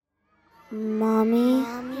Mommy.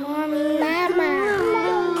 Mommy.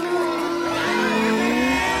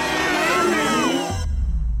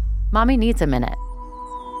 Mommy needs a minute.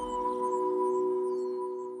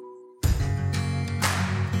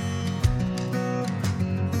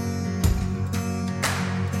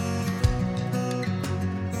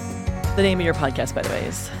 The name of your podcast, by the way,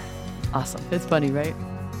 is awesome. It's funny, right?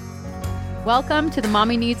 Welcome to the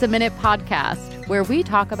Mommy Needs a Minute podcast, where we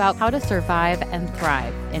talk about how to survive and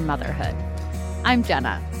thrive in motherhood. I'm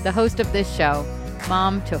Jenna, the host of this show,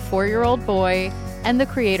 mom to a 4-year-old boy, and the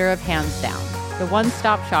creator of Hands Down, the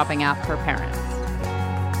one-stop shopping app for parents.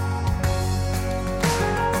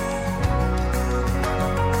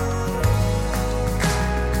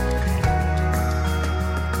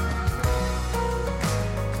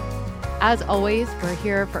 As always, we're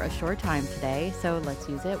here for a short time today, so let's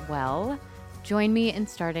use it well. Join me in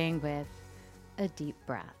starting with a deep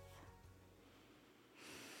breath.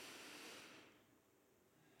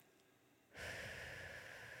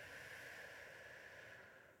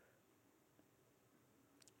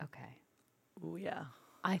 Okay. Oh, yeah.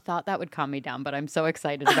 I thought that would calm me down, but I'm so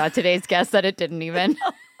excited about today's guest that it didn't even.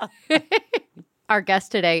 Our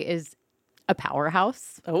guest today is a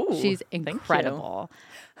powerhouse. Oh, she's incredible.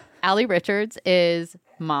 Allie Richards is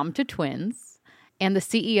mom to twins and the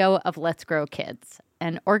CEO of Let's Grow Kids,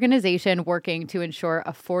 an organization working to ensure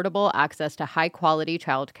affordable access to high-quality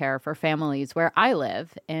childcare for families where I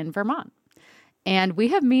live in Vermont. And we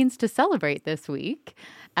have means to celebrate this week,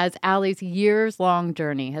 as Allie's years-long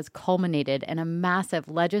journey has culminated in a massive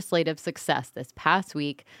legislative success this past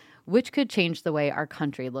week, which could change the way our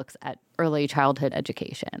country looks at early childhood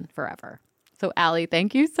education forever. So, Allie,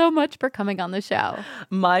 thank you so much for coming on the show.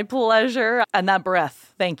 My pleasure. And that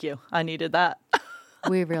breath, thank you. I needed that.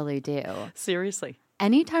 We really do. Seriously.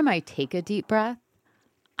 Anytime I take a deep breath,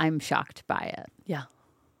 I'm shocked by it. Yeah.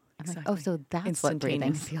 I'm like, oh, so that's what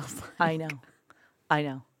breathing feels like. I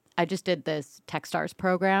know. I just did this Techstars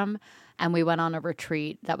program, and we went on a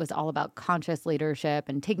retreat that was all about conscious leadership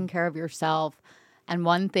and taking care of yourself. And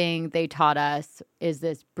one thing they taught us is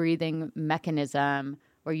this breathing mechanism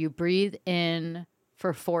where you breathe in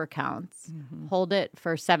for 4 counts, hold it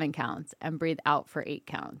for 7 counts, and breathe out for 8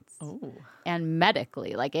 counts. Oh. And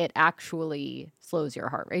medically, like, it actually slows your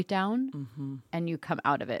heart rate down, and you come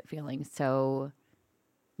out of it feeling so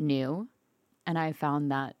new. And I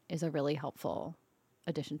found that is a really helpful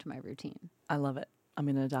addition to my routine. I love it. I'm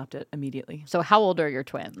going to adopt it immediately. So how old are your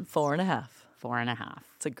twins? 4.5. 4.5.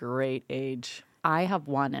 It's a great age. I have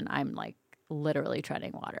one, and I'm like literally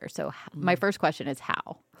treading water. So my first question is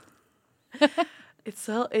how?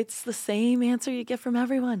 It's the same answer you get from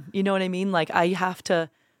everyone. You know what I mean? Like, I have to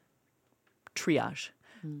triage.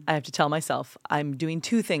 I have to tell myself I'm doing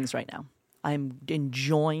 2 things right now. I'm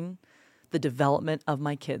enjoying the development of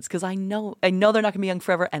my kids because I know they're not going to be young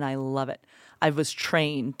forever, and I love it. I was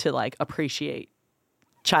trained to like appreciate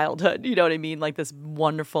childhood. You know what I mean? Like this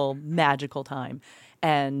wonderful, magical time,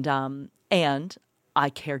 and I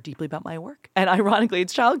care deeply about my work. And ironically,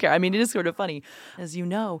 it's childcare. I mean, it is sort of funny. As you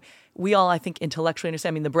know, we all, I think, intellectually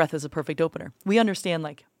understand. I mean, the breath is a perfect opener. We understand,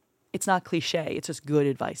 like, it's not cliche. It's just good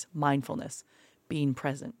advice. Mindfulness, being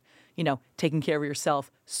present, taking care of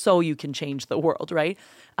yourself so you can change the world, right?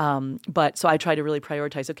 But so I try to really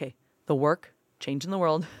prioritize, okay, the work, changing the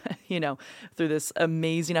world, through this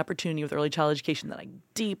amazing opportunity with early child education that I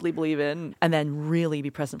deeply believe in, and then really be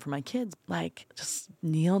present for my kids. Like, just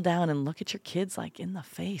kneel down and look at your kids like in the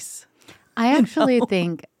face. I actually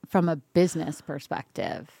think from a business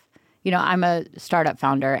perspective, I'm a startup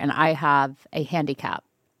founder and I have a handicap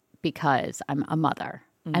because I'm a mother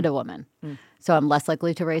and a woman. So I'm less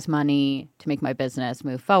likely to raise money to make my business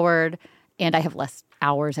move forward, and I have less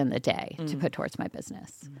hours in the day to put towards my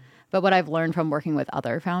business. But what I've learned from working with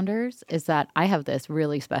other founders is that I have this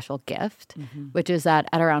really special gift, which is that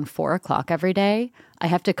at around 4 o'clock every day, I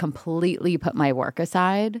have to completely put my work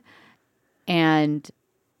aside and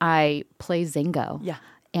I play Zingo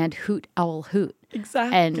and hoot owl hoot.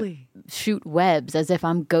 Exactly. And shoot webs as if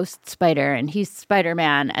I'm Ghost Spider and he's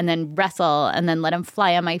Spider-Man, and then wrestle and then let him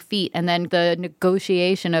fly on my feet, and then the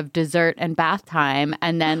negotiation of dessert and bath time,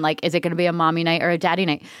 and then like, is it going to be a mommy night or a daddy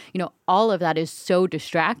night? All of that is so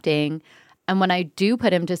distracting. And when I do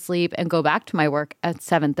put him to sleep and go back to my work at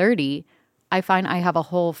 7:30, I find I have a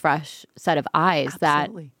whole fresh set of eyes.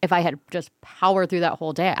 Absolutely. That if I had just powered through that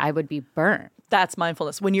whole day, I would be burnt. That's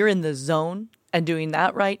mindfulness. When you're in the zone and doing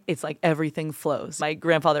that right, it's like everything flows. My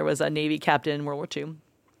grandfather was a Navy captain in World War II.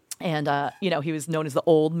 And, he was known as the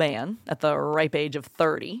old man at the ripe age of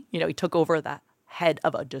 30. He took over the head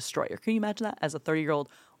of a destroyer. Can you imagine that? As a 30-year-old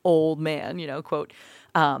old man, quote,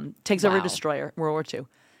 takes over a destroyer, World War II.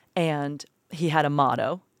 And he had a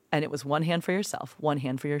motto, and it was one hand for yourself, one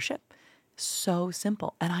hand for your ship. So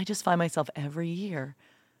simple. And I just find myself every year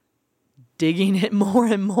digging it more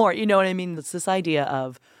and more. You know what I mean? It's this idea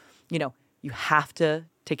of, you have to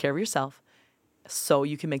take care of yourself so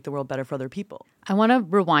you can make the world better for other people. I want to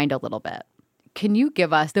rewind a little bit. Can you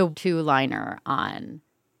give us the two-liner on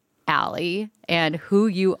Allie and who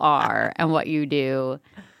you are and what you do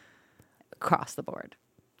across the board?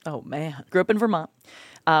 Oh, man. Grew up in Vermont.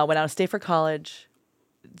 Went out of state for college.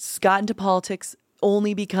 Got into politics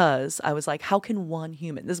only because I was like, how can one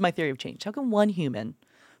human, this is my theory of change, how can one human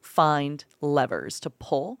find levers to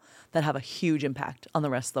pull that have a huge impact on the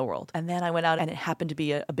rest of the world? And then I went out and it happened to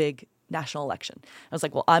be a big national election. I was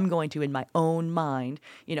like, well, I'm going to, in my own mind,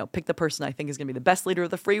 pick the person I think is going to be the best leader of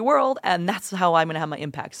the free world. And that's how I'm going to have my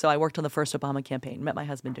impact. So I worked on the first Obama campaign, met my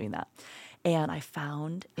husband doing that. And I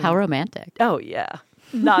found... How romantic. Oh, yeah.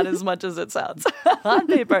 Not as much as it sounds on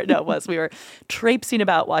paper. No, it was. We were traipsing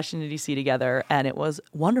about Washington, D.C. together, and it was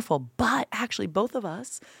wonderful. But actually, both of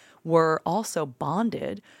us were also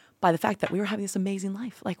bonded by the fact that we were having this amazing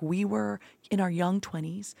life. Like, we were in our young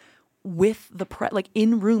 20s with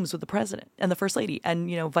in rooms with the president and the first lady and,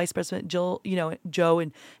 Vice President Jill, Joe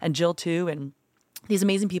and Jill too. And these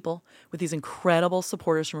amazing people with these incredible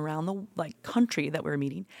supporters from around the country that we were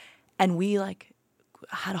meeting. And we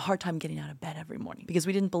had a hard time getting out of bed every morning because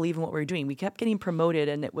we didn't believe in what we were doing. We kept getting promoted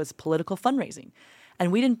and it was political fundraising.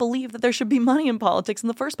 And we didn't believe that there should be money in politics in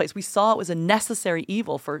the first place. We saw it was a necessary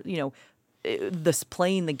evil for, this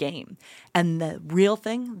playing the game. And the real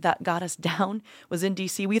thing that got us down was in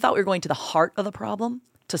DC. We thought we were going to the heart of the problem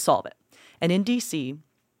to solve it. And in DC,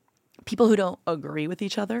 people who don't agree with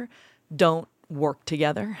each other don't work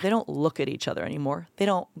together. They don't look at each other anymore. They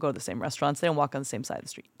don't go to the same restaurants. They don't walk on the same side of the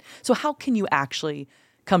street. So how can you actually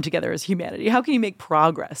come together as humanity? How can you make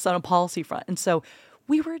progress on a policy front? And so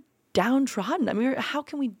we were downtrodden. I mean, how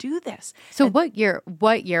can we do this? So what year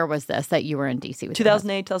was this that you were in DC with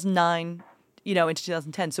 2008, 2009, into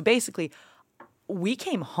 2010. So basically, we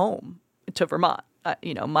came home to Vermont,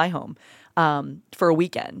 my home, for a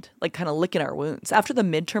weekend, kind of licking our wounds. After the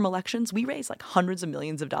midterm elections, we raised hundreds of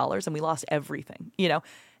millions of dollars and we lost everything,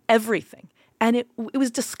 everything. And it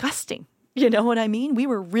was disgusting. You know what I mean? We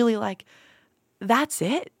were really that's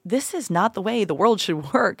it. This is not the way the world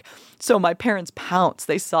should work. So my parents pounced.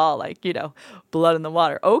 They saw blood in the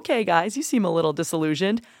water. Okay, guys, you seem a little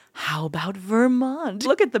disillusioned. How about Vermont?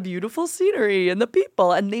 Look at the beautiful scenery and the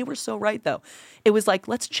people. And they were so right, though. It was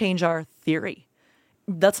let's change our theory.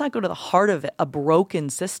 Let's not go to the heart of it, a broken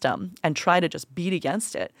system, and try to just beat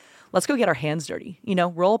against it. Let's go get our hands dirty,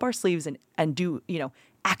 roll up our sleeves and do,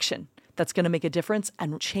 action that's going to make a difference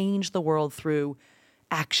and change the world through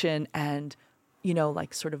action and,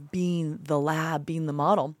 sort of being the lab, being the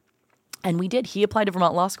model. And we did. He applied to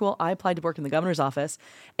Vermont Law School. I applied to work in the governor's office.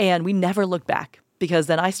 And we never looked back because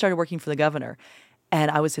then I started working for the governor and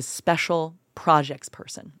I was his special projects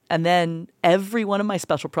person. And then every one of my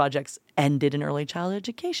special projects ended in early childhood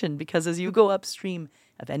education because as you go upstream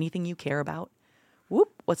of anything you care about,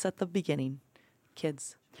 what's at the beginning?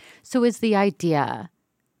 Kids. So is the idea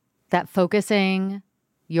that focusing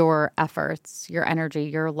your efforts, your energy,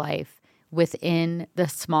 your life within the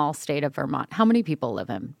small state of Vermont. How many people live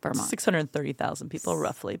in Vermont? 630,000 people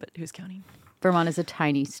roughly, but who's counting? Vermont is a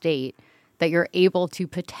tiny state that you're able to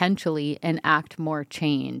potentially enact more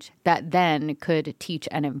change that then could teach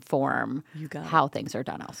and inform how things are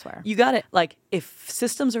done elsewhere. You got it. If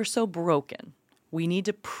systems are so broken, we need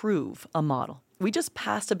to prove a model. We just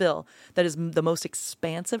passed a bill that is the most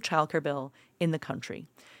expansive childcare bill in the country.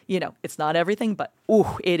 It's not everything, but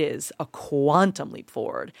it is a quantum leap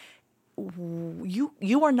forward.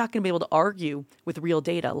 You are not going to be able to argue with real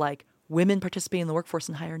data women participate in the workforce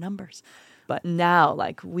in higher numbers. But now,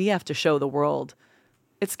 we have to show the world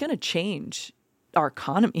it's going to change our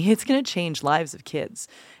economy. It's going to change lives of kids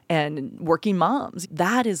and working moms.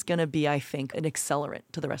 That is going to be, I think, an accelerant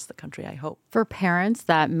to the rest of the country, I hope. For parents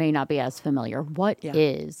that may not be as familiar, what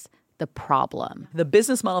is the problem? The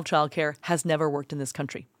business model of childcare has never worked in this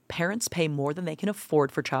country. Parents pay more than they can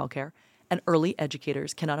afford for childcare, and early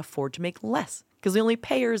educators cannot afford to make less because the only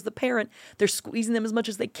payer is the parent. They're squeezing them as much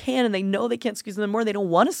as they can, and they know they can't squeeze them more. They don't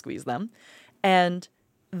want to squeeze them. And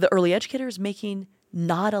the early educator is making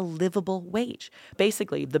not a livable wage.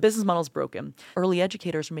 Basically, the business model is broken. Early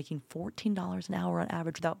educators are making $14 an hour on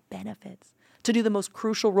average without benefits to do the most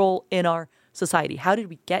crucial role in our society. How did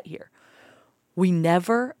we get here? We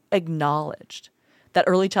never acknowledged that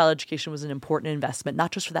early child education was an important investment,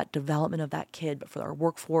 not just for that development of that kid, but for our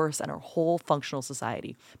workforce and our whole functional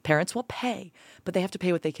society. Parents will pay, but they have to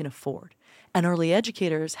pay what they can afford. And early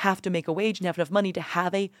educators have to make a wage and have enough money to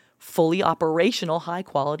have a fully operational,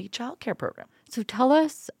 high-quality childcare program. So tell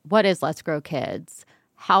us, what is Let's Grow Kids?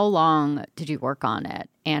 How long did you work on it?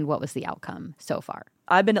 And what was the outcome so far?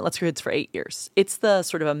 I've been at Let's Grow Kids for 8 years. It's the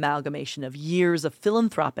sort of amalgamation of years of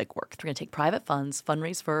philanthropic work. We're going to take private funds,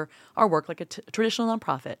 fundraise for our work like a traditional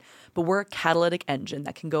nonprofit, but we're a catalytic engine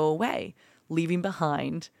that can go away, leaving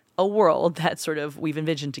behind a world that sort of we've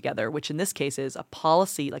envisioned together, which in this case is a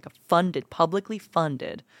policy, like a funded, publicly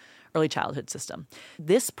funded early childhood system.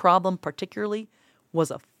 This problem particularly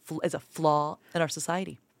is a flaw in our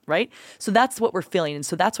society. Right? So that's what we're feeling. And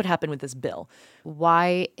so that's what happened with this bill.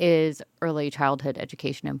 Why is early childhood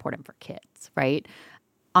education important for kids, right?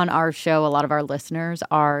 On our show, a lot of our listeners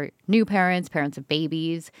are new parents, parents of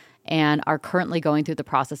babies, and are currently going through the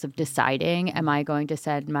process of deciding, am I going to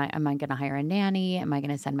hire a nanny? Am I going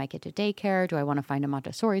to send my kid to daycare? Do I want to find a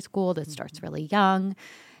Montessori school that starts really young?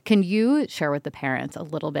 Can you share with the parents a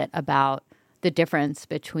little bit about the difference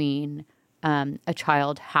between a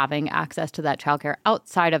child having access to that childcare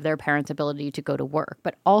outside of their parents' ability to go to work,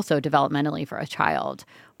 but also developmentally for a child?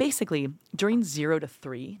 Basically, during 0 to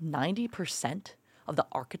 3, 90% of the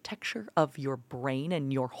architecture of your brain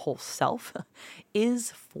and your whole self is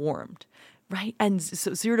formed, right? And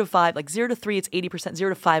so 0 to 5, like 0 to 3, it's 80%.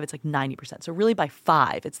 0 to 5, it's like 90%. So really by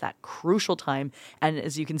 5, it's that crucial time. And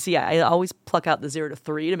as you can see, I always pluck out the 0 to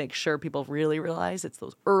 3 to make sure people really realize it's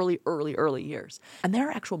those early years. And there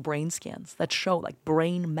are actual brain scans that show like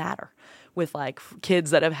brain matter with like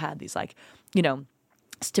kids that have had these like,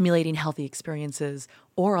 stimulating healthy experiences,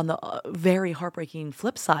 or on the very heartbreaking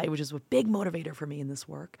flip side, which is a big motivator for me in this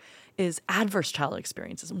work, is adverse childhood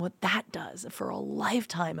experiences and what that does for a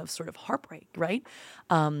lifetime of sort of heartbreak, right?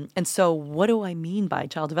 And so what do I mean by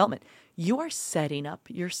child development? You are setting up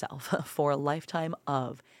yourself for a lifetime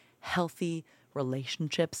of healthy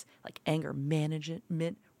relationships, like anger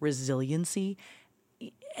management, resiliency,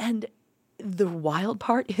 and the wild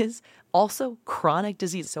part is also chronic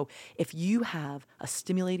disease. So if you have a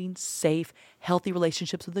stimulating, safe, healthy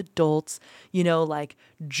relationships with adults, like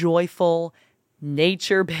joyful,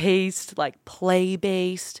 nature-based, like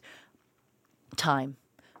play-based time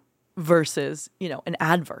versus, an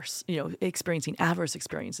adverse, experiencing adverse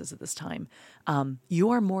experiences at this time, you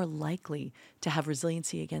are more likely to have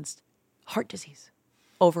resiliency against heart disease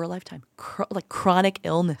over a lifetime, like chronic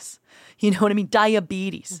illness, you know what I mean?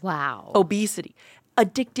 Diabetes, Wow. obesity,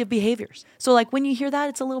 addictive behaviors. So like when you hear that,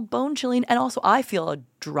 it's a little bone chilling. And also I feel a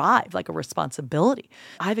drive, like a responsibility.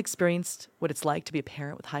 I've experienced what it's like to be a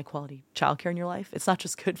parent with high quality childcare in your life. It's not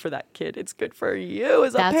just good for that kid. It's good for you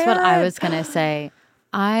as a parent. That's what I was going to say.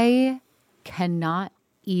 I cannot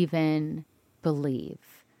even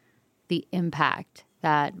believe the impact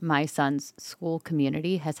that my son's school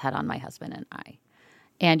community has had on my husband and I.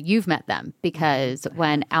 And you've met them because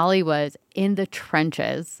when Allie was in the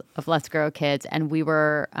trenches of Let's Grow Kids and we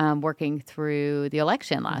were working through the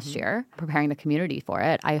election last year, preparing the community for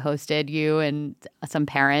it, I hosted you and some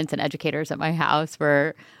parents and educators at my house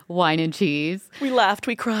for wine and cheese. We laughed,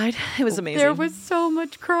 we cried. It was amazing. There was so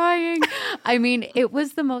much crying. I mean, it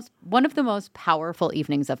was one of the most powerful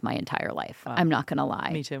evenings of my entire life. I'm not going to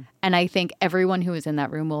lie. Me too. And I think everyone who was in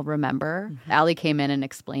that room will remember. Allie came in and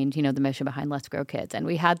explained, the mission behind Let's Grow Kids. And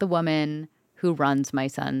we had the woman who runs my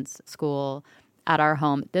son's school at our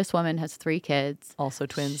home. This woman has 3 kids. Also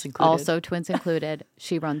twins included.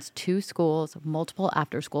 She runs 2 schools, multiple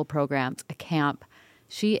after-school programs, a camp.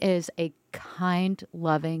 She is a kind,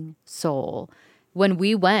 loving soul. When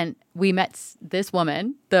we went, we met this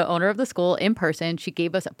woman, the owner of the school, in person. She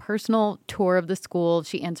gave us a personal tour of the school.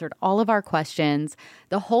 She answered all of our questions.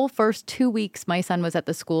 The whole first 2 weeks my son was at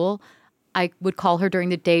the school, I would call her during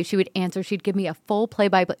the day. She would answer. She'd give me a full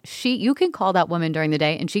play-by-play. You can call that woman during the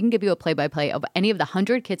day, and she can give you a play-by-play of any of the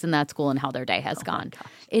 100 kids in that school and how their day has gone.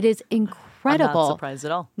 It is incredible. I'm not surprised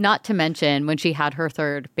at all. Not to mention when she had her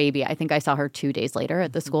 3rd baby, I think I saw her 2 days later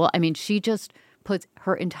at the school. I mean, she just puts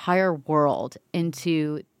her entire world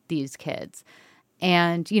into these kids.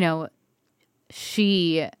 And,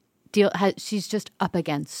 she's just up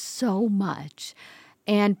against so much.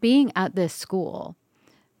 And being at this school,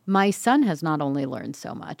 my son has not only learned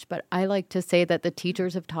so much, but I like to say that the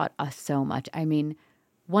teachers have taught us so much. I mean,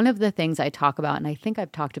 one of the things I talk about, and I think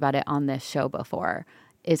I've talked about it on this show before,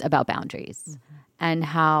 is about boundaries and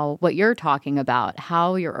how what you're talking about,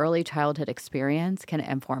 how your early childhood experience can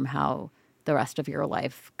inform how the rest of your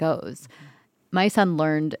life goes. My son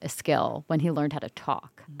learned a skill when he learned how to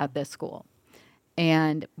talk at this school.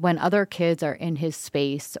 And when other kids are in his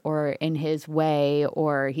space or in his way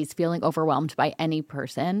or he's feeling overwhelmed by any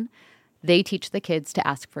person, they teach the kids to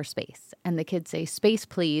ask for space. And the kids say, space,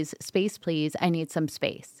 please, I need some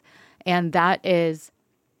space. And that is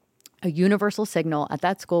a universal signal at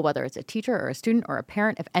that school, whether it's a teacher or a student or a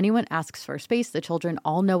parent. If anyone asks for space, the children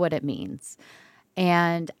all know what it means.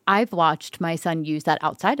 And I've watched my son use that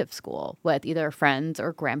outside of school with either friends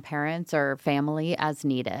or grandparents or family as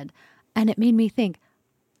needed. And it made me think,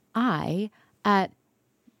 I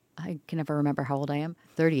can never remember how old I am,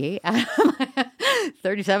 38,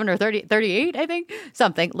 37 or 38, I think,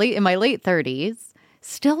 something late in my late 30s,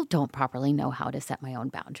 still don't properly know how to set my own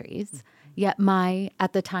boundaries. Yet my,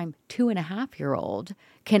 at the time, 2.5-year-old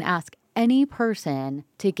can ask any person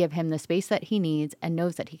to give him the space that he needs and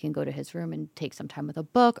knows that he can go to his room and take some time with a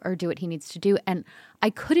book or do what he needs to do. And I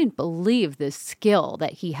couldn't believe this skill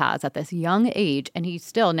that he has at this young age. And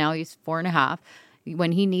he's 4.5.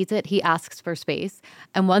 When he needs it, he asks for space.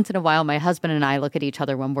 And once in a while, my husband and I look at each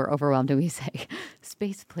other when we're overwhelmed and we say,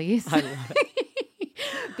 space, please. I love it.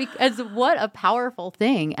 Because what a powerful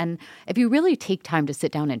thing. And if you really take time to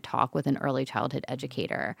sit down and talk with an early childhood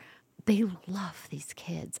educator, they love these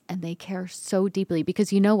kids and they care so deeply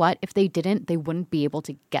because you know what? If they didn't, they wouldn't be able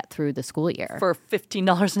to get through the school year. For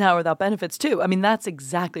 $15 an hour without benefits too. I mean, that's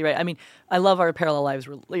exactly right. I mean, I love our parallel lives.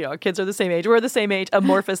 Our kids are the same age. We're the same age,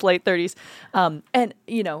 amorphous late 30s. And,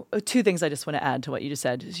 two things I just want to add to what you just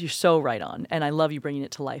said. You're so right on. And I love you bringing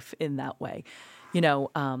it to life in that way.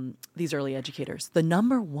 These early educators, the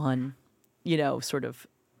number one, sort of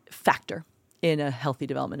factor in a healthy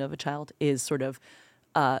development of a child is sort of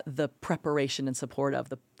the preparation and support of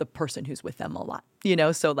the person who's with them a lot,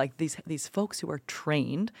 so like these folks who are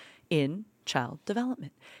trained in child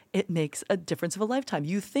development, it makes a difference of a lifetime.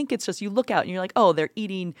 You think it's just, you look out and you're like, oh, they're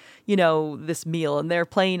eating, this meal and they're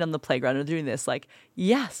playing on the playground and doing this. Like,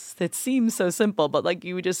 yes, it seems so simple, but like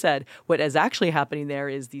you just said, what is actually happening there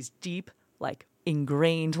is these deep, like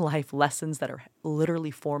ingrained life lessons that are literally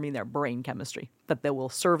forming their brain chemistry that they will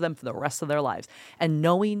serve them for the rest of their lives. And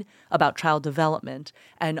knowing about child development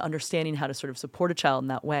and understanding how to sort of support a child in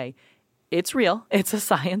that way, it's real, it's a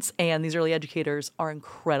science, and these early educators are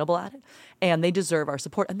incredible at it, and they deserve our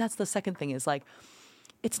support. And that's the second thing is like,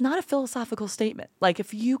 it's not a philosophical statement. Like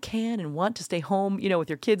if you can and want to stay home, with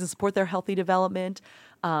your kids and support their healthy development,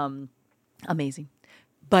 amazing.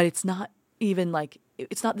 But it's not even like,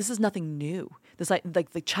 this is nothing new. This like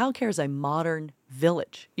the childcare is a modern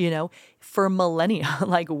village, for millennia.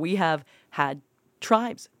 Like we have had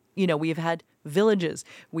tribes, we have had villages,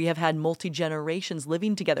 we have had multi-generations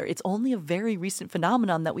living together. It's only a very recent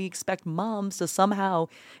phenomenon that we expect moms to somehow,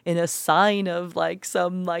 in a sign of like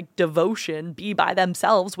some like devotion, be by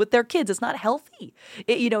themselves with their kids. It's not healthy,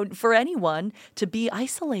 for anyone to be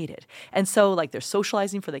isolated. And so like there's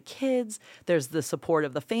socializing for the kids, there's the support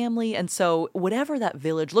of the family. And so whatever that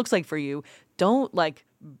village looks like for you, don't like,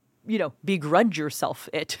 begrudge yourself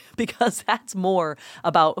it, because that's more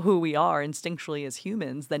about who we are instinctually as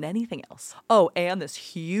humans than anything else. Oh, and this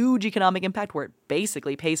huge economic impact where it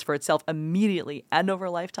basically pays for itself immediately and over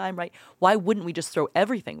a lifetime, right? Why wouldn't we just throw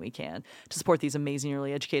everything we can to support these amazing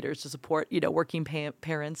early educators, to support, working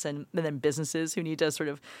parents and then businesses who need to sort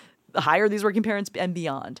of hire these working parents and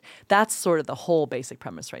beyond? That's sort of the whole basic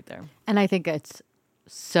premise right there. And I think it's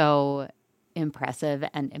so impressive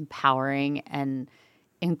and empowering and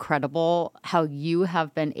incredible how you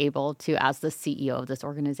have been able to, as the CEO of this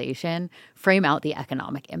organization, frame out the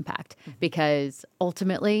economic impact. Because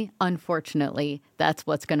ultimately, unfortunately, that's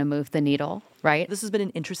what's going to move the needle, right? This has been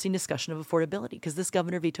an interesting discussion of affordability because this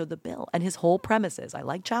governor vetoed the bill. And his whole premise is, I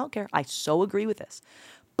like childcare. I so agree with this.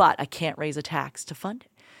 But I can't raise a tax to fund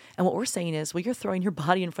it. And what we're saying is, well, you're throwing your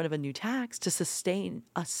body in front of a new tax to sustain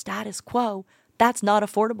a status quo. That's not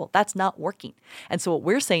affordable. That's not working. And so what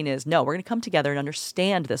we're saying is, no, we're going to come together and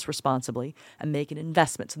understand this responsibly and make an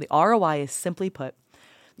investment. So the ROI is simply put,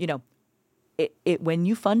 when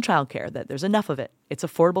you fund childcare, that there's enough of it, it's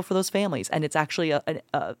affordable for those families, and it's actually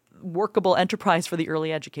a workable enterprise for the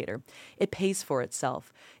early educator. It pays for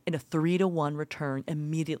itself in a 3-to-1 return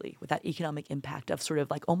immediately with that economic impact of sort of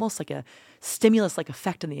like almost like a stimulus-like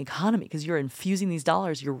effect on the economy, because you're infusing these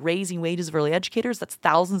dollars, you're raising wages of early educators. That's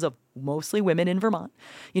thousands of mostly women in Vermont,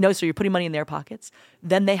 so you're putting money in their pockets.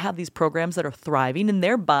 Then they have these programs that are thriving and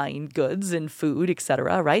they're buying goods and food, et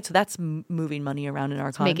cetera, right? So that's moving money around in our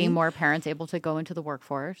economy. Making more parents able to go into the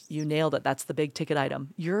workforce. You nailed it. That's the big ticket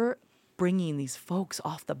item. You're bringing these folks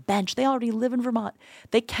off the bench. They already live in Vermont.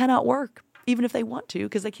 They cannot work, even if they want to,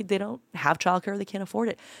 because they don't have childcare. They can't afford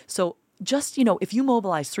it. So just, if you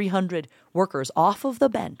mobilize 300 workers off of the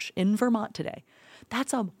bench in Vermont today,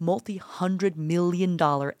 that's a multi-$100 million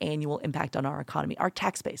annual impact on our economy, our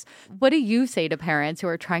tax base. What do you say to parents who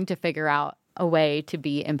are trying to figure out a way to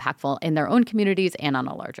be impactful in their own communities and on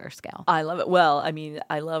a larger scale. I love it. Well, I mean,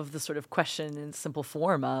 I love the sort of question in simple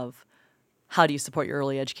form of how do you support your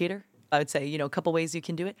early educator? I would say, a couple ways you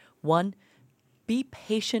can do it. One, be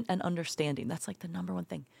patient and understanding. That's like the number one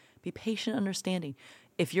thing. Be patient, understanding.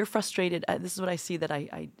 If you're frustrated, this is what I see that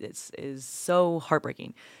is so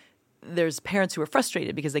heartbreaking. There's parents who are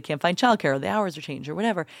frustrated because they can't find childcare or the hours are changed or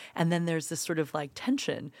whatever. And then there's this sort of like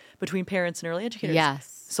tension between parents and early educators.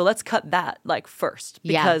 Yes. So let's cut that like first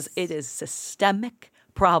because it is systemic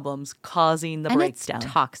problems causing the breakdown. It's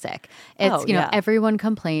toxic. It's, everyone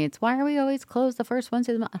complains. Why are we always closed the first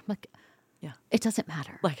Wednesday of the month? I'm like, it doesn't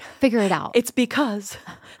matter. Like, figure it out. It's because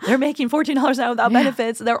they're making $14 an hour without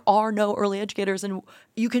benefits. There are no early educators, and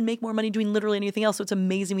you can make more money doing literally anything else. So it's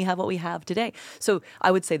amazing we have what we have today. So I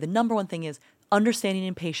would say the number one thing is understanding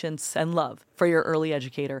and patience and love for your early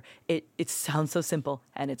educator. It sounds so simple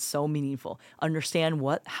and it's so meaningful. Understand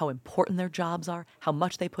how important their jobs are, how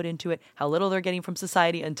much they put into it, how little they're getting from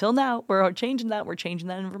society. Until now, we're changing that. We're changing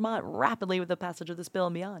that in Vermont rapidly with the passage of this bill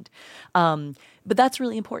and beyond. But that's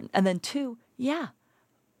really important. And then two,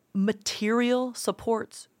 material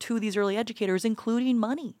supports to these early educators, including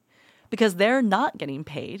money, because they're not getting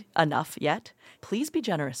paid enough yet. Please be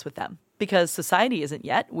generous with them. Because society isn't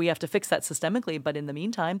yet. We have to fix that systemically. But in the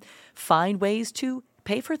meantime, find ways to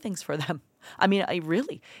pay for things for them. I mean,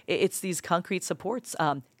 it's these concrete supports.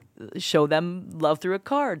 Show them love through a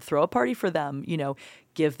card. Throw a party for them.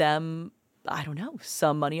 Give them, I don't know,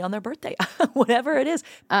 some money on their birthday. Whatever it is.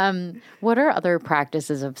 What are other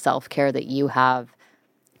practices of self-care that you have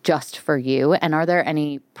just for you? And are there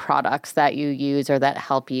any products that you use or that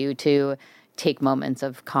help you to take moments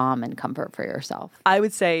of calm and comfort for yourself? I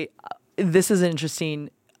would say this is an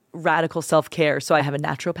interesting radical self-care. So I have a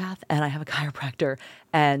naturopath and I have a chiropractor,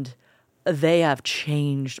 and they have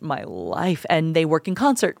changed my life, and they work in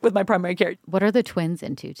concert with my primary care. What are the twins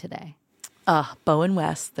into today? Bo and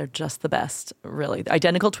Wes, they're just the best, really. They're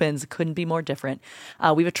identical twins, couldn't be more different.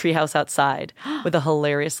 We have a treehouse outside with a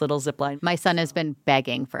hilarious little zip line. My son has been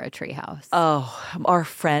begging for a treehouse. Oh, our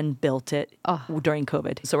friend built it during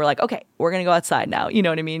COVID. So we're like, okay, we're going to go outside now. You know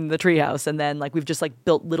what I mean? The treehouse. And then we've just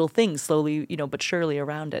built little things slowly, but surely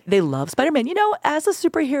around it. They love Spider-Man. As a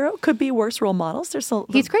superhero, could be worse role models. There's some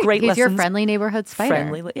He's great. Great He's lessons. Your friendly neighborhood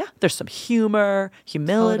spider. There's some humor,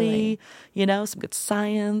 humility, some good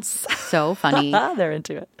science. So funny. They're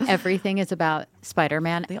into it. Everything is about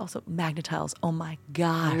Spider-Man. They also, Magna-Tiles. Oh my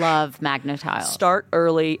gosh. Love Magna-Tiles. Start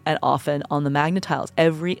early and often on the Magna-Tiles.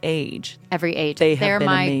 Every age. They're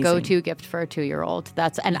my amazing. Go-to gift for a 2-year-old.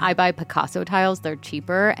 And I buy Picasso tiles. They're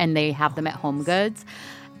cheaper and they have them at Home Goods.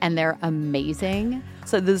 And they're amazing.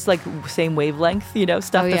 So this is same wavelength,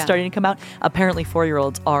 stuff that's starting to come out. Apparently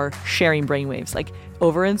 4-year-olds are sharing brainwaves.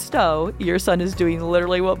 Over in Stowe, your son is doing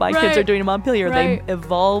literally what my kids are doing in Montpelier. Right. They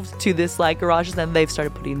evolved to this garages, and they've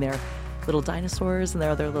started putting their little dinosaurs and their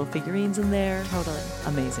other little figurines in there. Totally.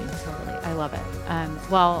 Amazing. Totally. I love it.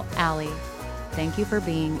 Well, Allie, thank you for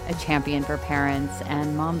being a champion for parents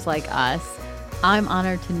and moms like us. I'm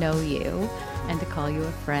honored to know you and to call you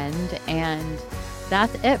a friend. And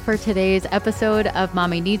that's it for today's episode of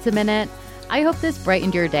Mommy Needs a Minute. I hope this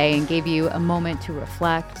brightened your day and gave you a moment to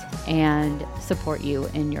reflect and support you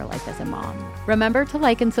in your life as a mom. Remember to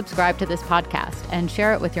like and subscribe to this podcast and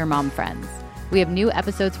share it with your mom friends. We have new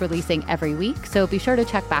episodes releasing every week, so be sure to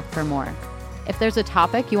check back for more. If there's a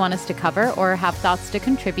topic you want us to cover or have thoughts to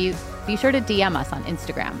contribute, be sure to DM us on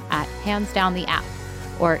Instagram at handsdowntheapp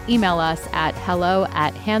or email us at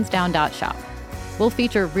hello@handsdown.shop. We'll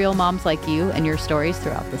feature real moms like you and your stories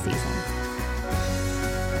throughout the season.